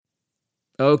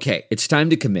Okay, it's time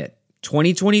to commit.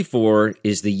 2024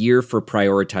 is the year for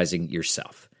prioritizing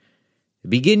yourself.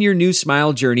 Begin your new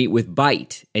smile journey with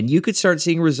Byte, and you could start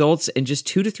seeing results in just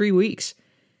 2 to 3 weeks.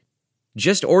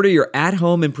 Just order your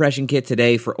at-home impression kit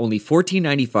today for only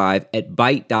 $14.95 at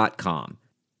Byte.com.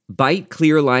 Byte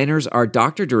clear liners are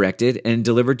doctor-directed and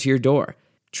delivered to your door.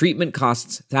 Treatment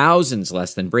costs thousands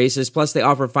less than braces, plus they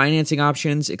offer financing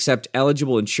options, accept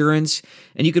eligible insurance,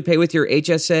 and you could pay with your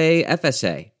HSA,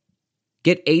 FSA.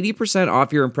 Get 80%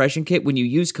 off your impression kit when you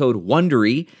use code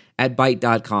WONDERY at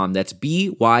Byte.com. That's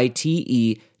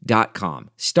BYTE.com.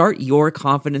 Start your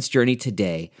confidence journey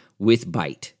today with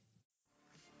Byte.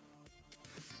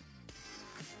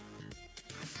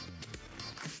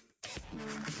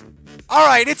 All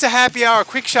right, it's a happy hour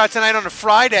quick shot tonight on a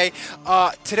Friday.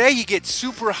 Today you get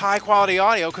super high quality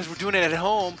audio because we're doing it at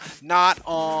home, not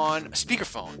on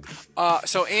speakerphone.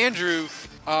 So Andrew,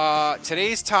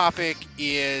 today's topic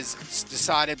is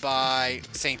decided by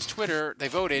Saints Twitter. They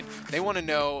voted. They want to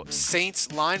know Saints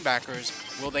linebackers,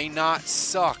 will they not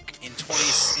suck in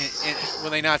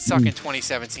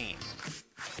 2017?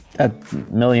 That's $1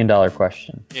 million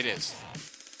question. It is.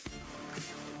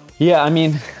 Yeah, I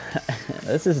mean,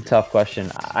 this is a tough question.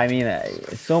 I mean,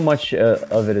 so much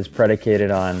of it is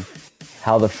predicated on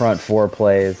how the front four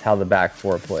plays, how the back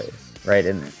four plays, right?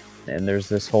 And there's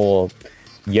this whole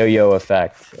yo-yo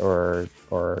effect or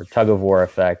tug-of-war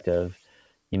effect of,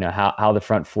 you know, how the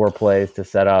front four plays to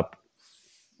set up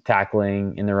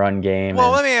tackling in the run game. Well,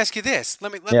 let me ask you this.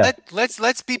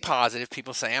 Let's be positive.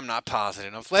 People say I'm not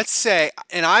positive enough. Let's say,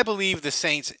 and I believe the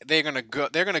Saints, they're gonna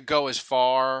go as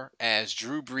far as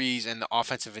Drew Brees and the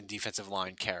offensive and defensive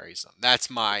line carries them. That's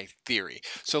my theory.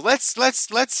 So let's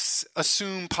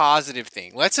assume positive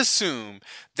thing. Let's assume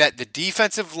that the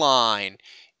defensive line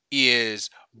is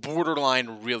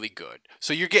borderline really good.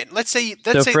 So you're getting, let's say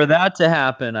for that to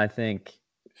happen, I think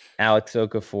Alex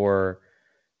Okafor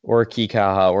or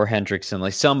Kikaha or Hendrickson,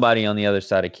 like somebody on the other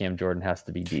side of Cam Jordan has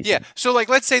to be decent. Yeah. So like,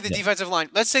 let's say the defensive line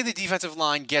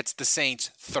gets the Saints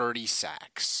 30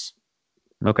 sacks.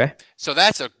 Okay. So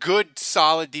that's a good,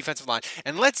 solid defensive line.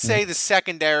 And let's say the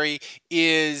secondary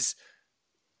is...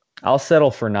 I'll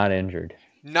settle for not injured.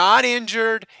 Not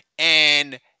injured,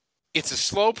 and it's a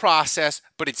slow process,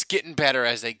 but it's getting better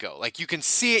as they go. Like, you can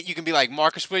see it. You can be like,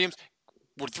 Marcus Williams,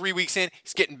 we're 3 weeks in,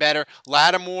 he's getting better.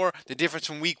 Lattimore, the difference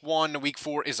from week 1 to week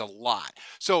 4 is a lot.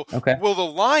 So will the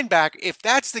linebacker, if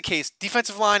that's the case,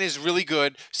 defensive line is really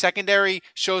good, secondary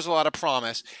shows a lot of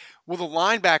promise, will the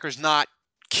linebackers not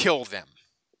kill them?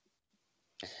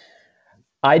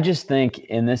 I just think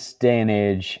in this day and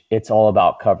age, it's all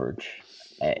about coverage.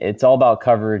 It's all about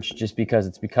coverage just because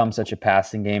it's become such a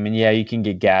passing game. And yeah, you can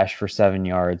get gashed for 7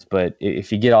 yards, but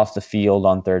if you get off the field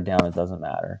on third down, it doesn't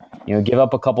matter. You know, give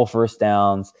up a couple first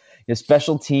downs. You know,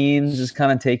 special teams is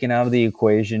kind of taken out of the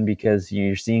equation because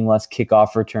you're seeing less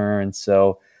kickoff returns.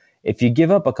 So if you give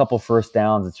up a couple first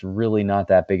downs, it's really not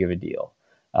that big of a deal.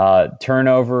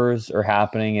 Turnovers are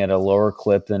happening at a lower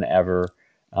clip than ever.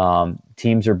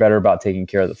 Teams are better about taking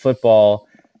care of the football.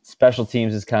 Special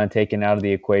teams is kind of taken out of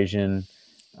the equation.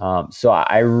 So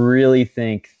I really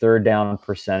think third down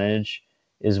percentage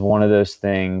is one of those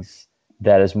things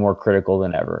that is more critical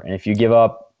than ever. And if you give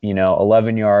up,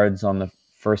 11 yards on the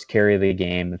first carry of the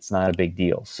game, it's not a big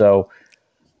deal. So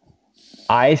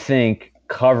I think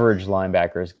coverage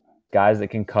linebackers, guys that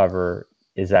can cover,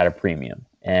 is at a premium.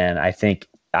 And I think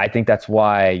that's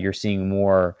why you're seeing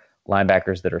more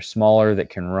linebackers that are smaller, that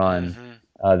can run,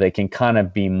 that can kind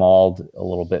of be mauled a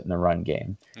little bit in the run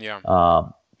game. Yeah.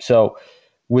 So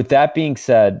with that being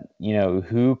said,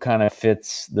 who kind of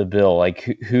fits the bill? Like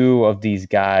who of these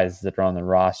guys that are on the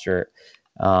roster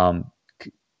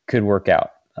could work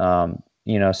out?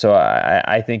 So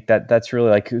I think that's really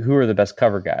like who are the best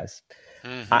cover guys.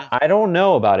 I don't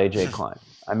know about AJ Klein.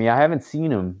 I mean, I haven't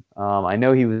seen him. I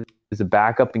know he was a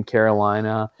backup in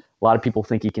Carolina. A lot of people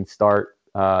think he can start.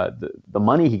 The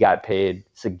money he got paid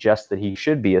suggests that he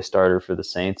should be a starter for the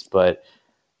Saints, but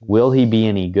will he be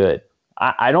any good?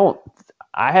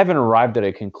 I haven't arrived at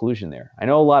a conclusion there. I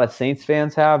know a lot of Saints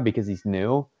fans have because he's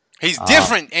new. He's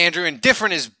different, Andrew, and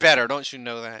different is better. Don't you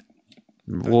know that?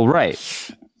 Well, right.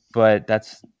 But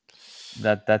that's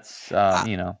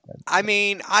I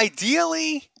mean,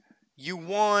 ideally, you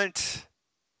want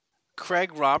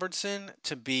Craig Robertson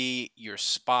to be your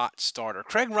spot starter.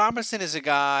 Craig Robertson is a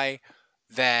guy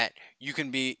that you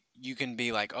can be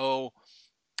like, oh,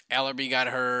 Ellerby got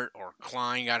hurt or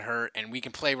Klein got hurt, and we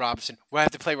can play Robertson. We'll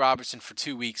have to play Robertson for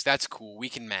 2 weeks. That's cool. We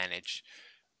can manage.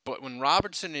 But when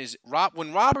Robertson is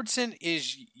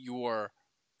your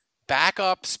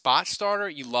backup spot starter,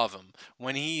 you love him.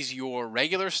 When he's your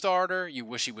regular starter, you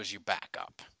wish he was your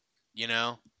backup. You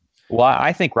know? Well,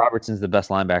 I think Robertson's the best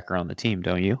linebacker on the team,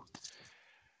 don't you?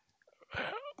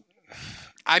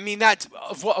 I mean, that's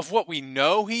of what we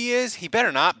know he is. He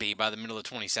better not be by the middle of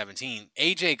 2017.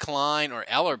 A.J. Klein or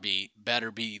Ellerbe better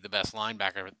be the best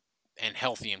linebacker and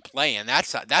healthy and play, and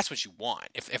that's what you want.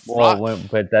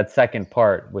 But that second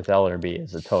part with Ellerbe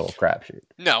is a total crapshoot.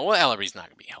 No, well, Ellerbe's not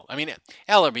going to be healthy. I mean,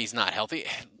 Ellerbe's not healthy.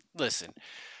 Listen,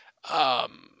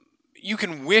 you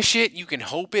can wish it, you can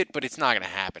hope it, but it's not going to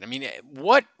happen. I mean,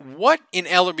 what in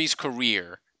Ellerbe's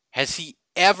career has he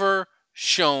ever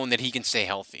shown that he can stay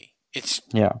healthy?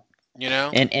 You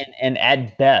know, and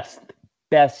at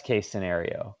best case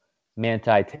scenario,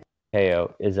 Manti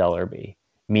Te'o is Ellerbe,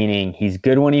 meaning he's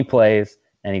good when he plays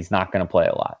and he's not going to play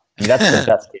a lot. I mean, that's the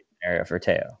best case scenario for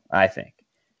Te'o, I think.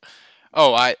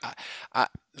 Oh, I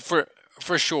for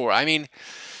sure. I mean,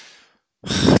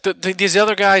 these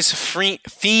other guys,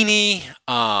 Feeney,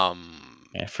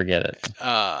 forget it.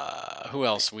 Who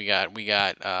else we got? We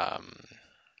got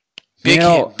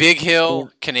Big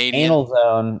Hill,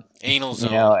 Canadian. Anal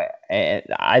zone.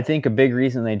 I think a big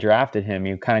reason they drafted him,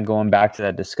 you kind of going back to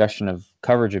that discussion of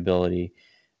coverage ability,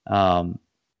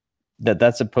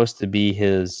 that's supposed to be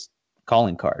his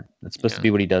calling card. That's supposed to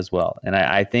be what he does well. And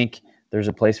I think there's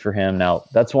a place for him. Now,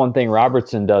 that's one thing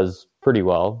Robertson does pretty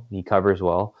well. He covers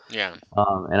well. Yeah.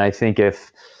 And I think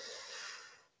if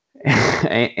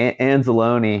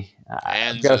Anzalone,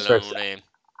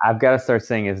 I've got to start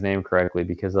saying his name correctly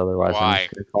because otherwise I'm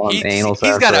just going to call him Anal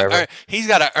Zone forever. He's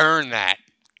got to earn that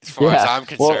as far as I'm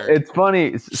concerned. Well, it's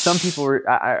funny. Some people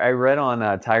I read on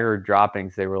Tiger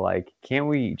Droppings, they were like, can't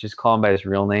we just call him by his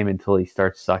real name until he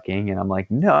starts sucking? And I'm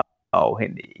like, no.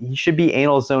 He should be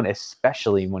Anal Zone,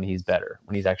 especially when he's better,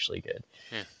 when he's actually good.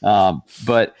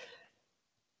 But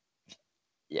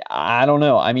yeah, I don't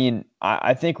know. I mean,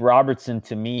 I think Robertson,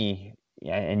 to me,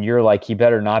 and you're like, he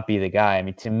better not be the guy. I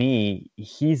mean, to me,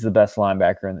 he's the best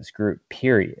linebacker in this group,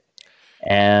 period.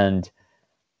 And,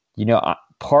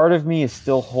 part of me is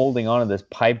still holding on to this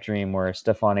pipe dream where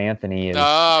Stephon Anthony is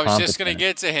I was just going to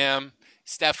get to him.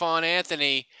 Stephon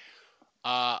Anthony.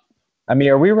 I mean,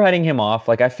 are we writing him off?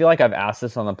 Like, I feel like I've asked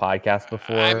this on the podcast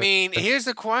before. I mean, here's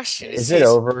the question. Is it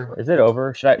over? Is it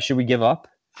over? Should we give up?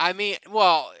 I mean,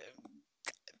 well,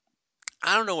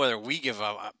 I don't know whether we give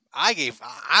up.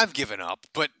 I've given up,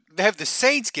 but have the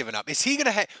Saints given up? Is he going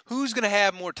to have? Who's going to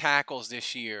have more tackles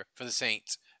this year for the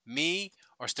Saints? Me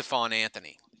or Stephon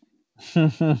Anthony?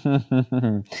 My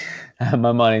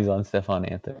money's on Stephon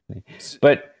Anthony,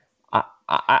 but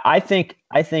I think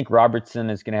Robertson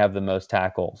is going to have the most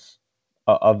tackles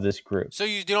of this group. So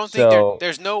you don't think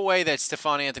there's no way that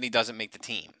Stephon Anthony doesn't make the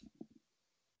team?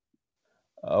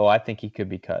 Oh, I think he could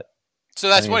be cut. So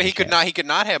that's what he could not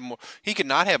have more. He could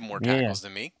not have more tackles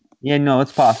than me. Yeah, no,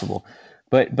 it's possible.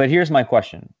 But here's my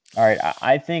question. All right,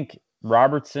 I think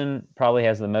Robertson probably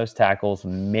has the most tackles,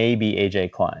 maybe A.J.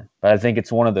 Klein, but I think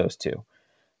it's one of those two.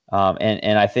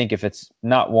 And I think if it's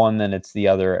not one, then it's the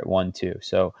other at 1-2.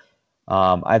 So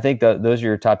I think those are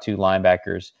your top two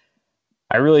linebackers.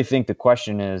 I really think the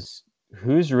question is,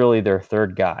 who's really their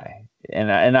third guy?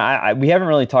 And we haven't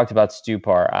really talked about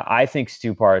Stupar. I think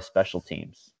Stupar is special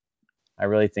teams. I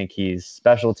really think he's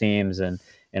special teams, and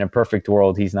in a perfect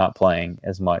world, he's not playing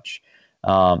as much.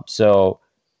 So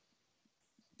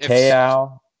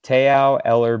Te'o,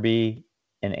 Ellerbe,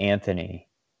 and Anthony,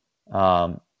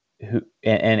 and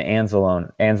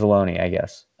Anzalone, I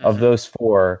guess. Mm-hmm. Of those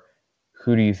four,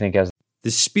 who do you think has? The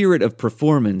spirit of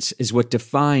performance is what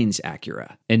defines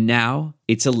Acura, and now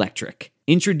it's electric.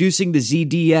 Introducing the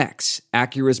ZDX,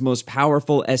 Acura's most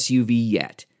powerful SUV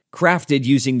yet. Crafted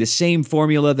using the same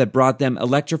formula that brought them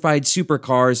electrified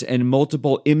supercars and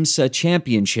multiple IMSA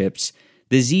championships,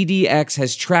 the ZDX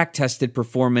has track-tested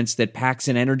performance that packs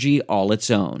an energy all its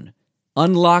own.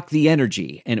 Unlock the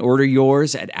energy and order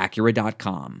yours at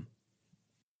Acura.com.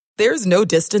 There's no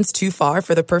distance too far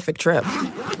for the perfect trip.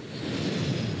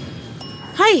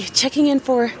 Hi, checking in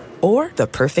for... Or the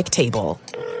perfect table.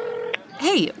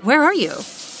 Hey, where are you?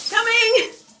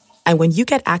 Coming! And when you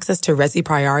get access to Resi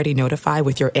Priority Notify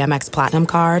with your Amex Platinum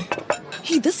card...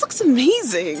 Hey, this looks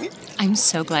amazing! I'm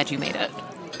so glad you made it.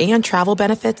 And travel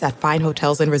benefits at fine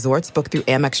hotels and resorts booked through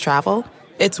Amex Travel,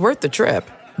 it's worth the trip.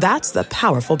 That's the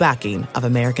powerful backing of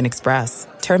American Express.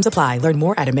 Terms apply. Learn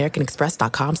more at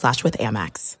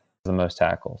americanexpress.com/withAmex. The most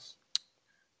tackles.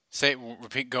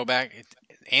 Repeat, go back.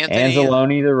 Anthony.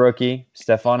 Anzalone, the rookie.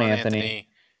 Stephon Anthony.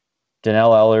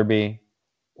 Donnell Ellerbe,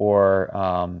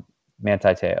 or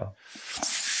Manti Te'o.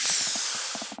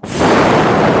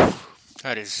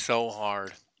 That is so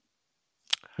hard.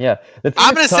 Yeah.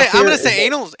 I'm gonna say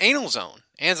anal zone.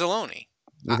 Anzalone.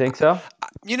 You think so?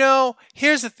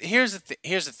 Here's the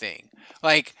thing.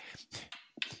 Like,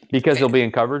 because he'll be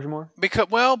in coverage more. Because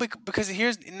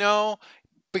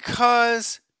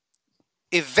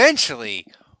eventually,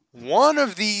 one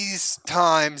of these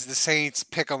times the Saints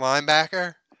pick a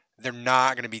linebacker, they're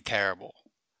not going to be terrible.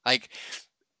 Like,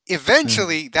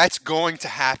 eventually, that's going to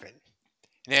happen.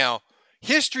 Now,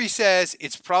 history says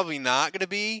it's probably not going to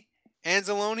be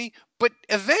Anzalone, but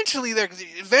eventually,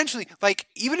 like,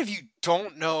 even if you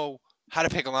don't know how to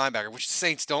pick a linebacker, which the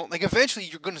Saints don't, like, eventually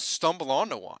you're going to stumble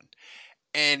onto one.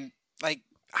 And, like,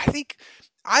 I think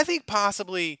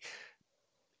possibly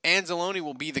Anzalone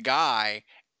will be the guy,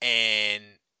 and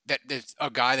there's a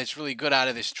guy that's really good out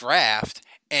of this draft,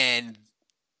 and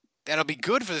that'll be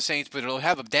good for the Saints, but it'll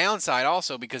have a downside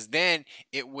also, because then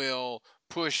it will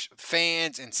push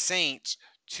fans and Saints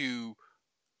to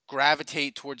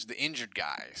gravitate towards the injured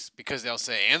guys, because they'll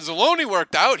say Anzalone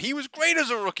worked out. He was great as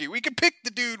a rookie. We could pick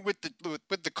the dude with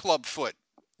the club foot.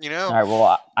 All right.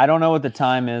 Well, I don't know what the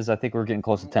time is. I think we're getting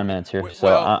close to 10 minutes here.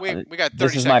 So we got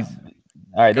 30 seconds.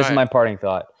 All right. This is my parting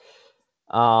thought.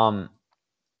 I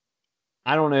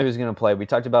don't know who's going to play. We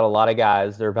talked about a lot of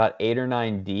guys. They're about 8 or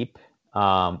 9 deep.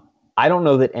 I don't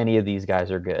know that any of these guys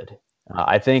are good.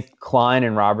 I think Klein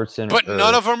and Robertson, but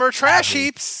none of them are trash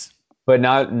heaps. But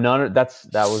that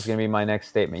was going to be my next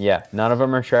statement. Yeah, none of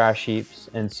them are trash heaps,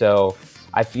 and so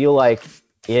I feel like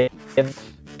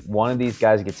if one of these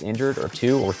guys gets injured, or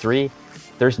 2 or 3,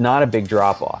 there's not a big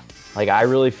drop off. Like, I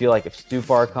really feel like if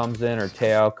Stupar comes in, or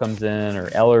Teo comes in, or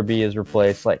Ellerby is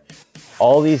replaced, like,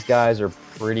 all these guys are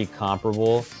pretty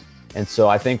comparable. And so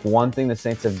I think one thing the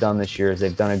Saints have done this year is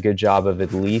they've done a good job of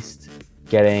at least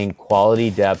getting quality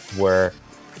depth, where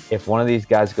if one of these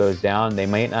guys goes down, they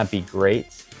might not be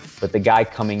great, but the guy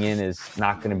coming in is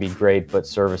not going to be great, but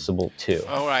serviceable too.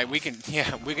 All right, we can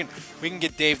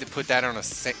get Dave to put that on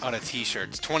a T-shirt.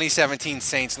 It's 2017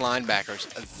 Saints linebackers.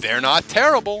 They're not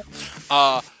terrible.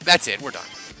 That's it. We're done.